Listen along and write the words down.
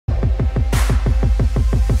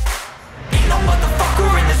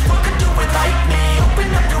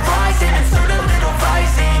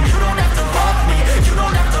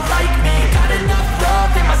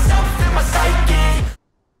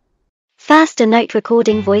Just a note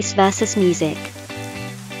recording voice versus music.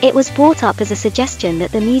 It was brought up as a suggestion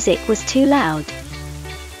that the music was too loud.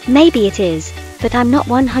 Maybe it is, but I'm not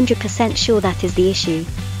 100% sure that is the issue.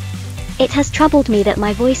 It has troubled me that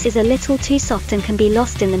my voice is a little too soft and can be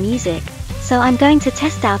lost in the music, so I'm going to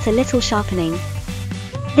test out a little sharpening.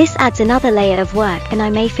 This adds another layer of work and I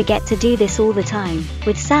may forget to do this all the time.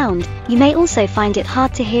 With sound, you may also find it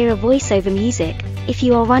hard to hear a voice over music, if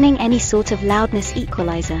you are running any sort of loudness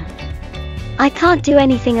equalizer. I can't do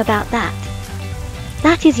anything about that.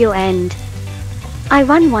 That is your end. I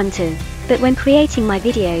run one too, but when creating my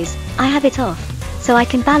videos, I have it off, so I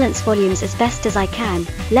can balance volumes as best as I can.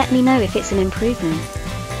 Let me know if it's an improvement.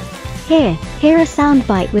 Hear a sound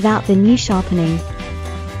bite without the new sharpening.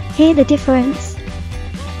 Hear the difference?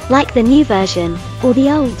 Like the new version, or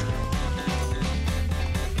the old?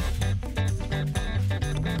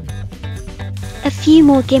 A few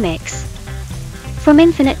more gimmicks. From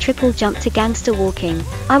infinite triple jump to gangster walking,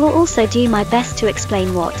 I will also do my best to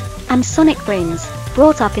explain what Sonic Brins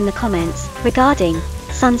brought up in the comments regarding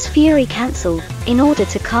Sun's Fury cancel in order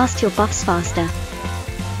to cast your buffs faster.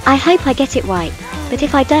 I hope I get it right, but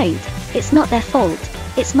if I don't, it's not their fault,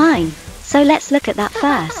 it's mine, so let's look at that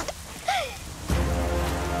first.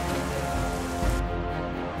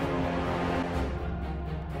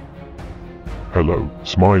 Hello,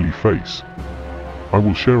 smiley face. I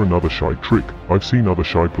will share another Shai trick. I've seen other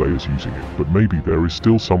Shai players using it, but maybe there is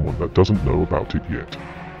still someone that doesn't know about it yet.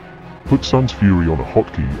 Put Sun's Fury on a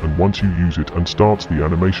hotkey, and once you use it and starts the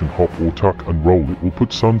animation hop or tuck and roll, it will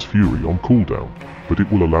put Sun's Fury on cooldown, but it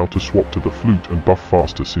will allow to swap to the flute and buff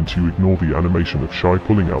faster since you ignore the animation of Shai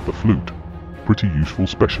pulling out the flute. Pretty useful,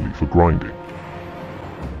 especially for grinding.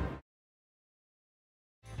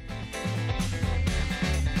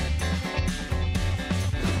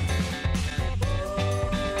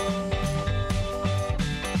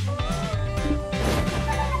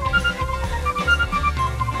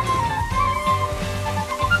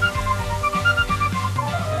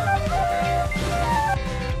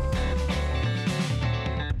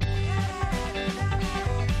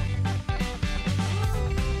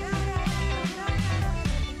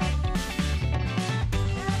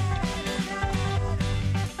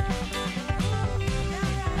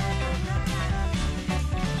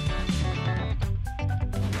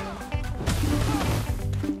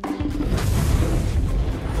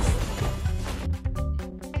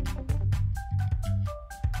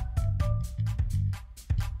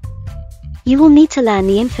 You will need to learn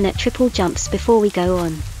the infinite triple jumps before we go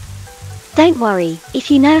on. Don't worry,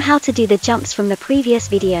 if you know how to do the jumps from the previous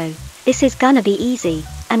video, this is gonna be easy,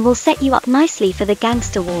 and will set you up nicely for the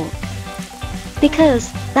gangster walk.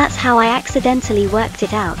 Because, that's how I accidentally worked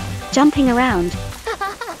it out, jumping around.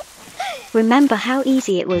 Remember how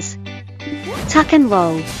easy it was? Tuck and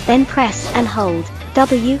roll, then press and hold,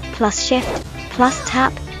 W plus shift, plus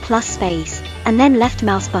tap, plus space, and then left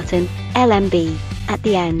mouse button, LMB, at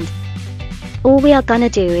the end. All we are gonna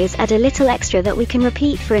do is add a little extra that we can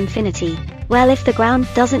repeat for infinity. Well, if the ground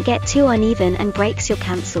doesn't get too uneven and breaks your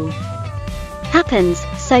cancel. Happens,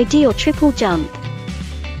 so do your triple jump.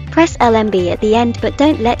 Press LMB at the end, but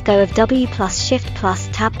don't let go of W plus shift plus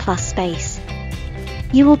tab plus space.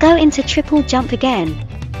 You will go into triple jump again.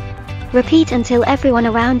 Repeat until everyone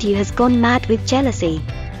around you has gone mad with jealousy.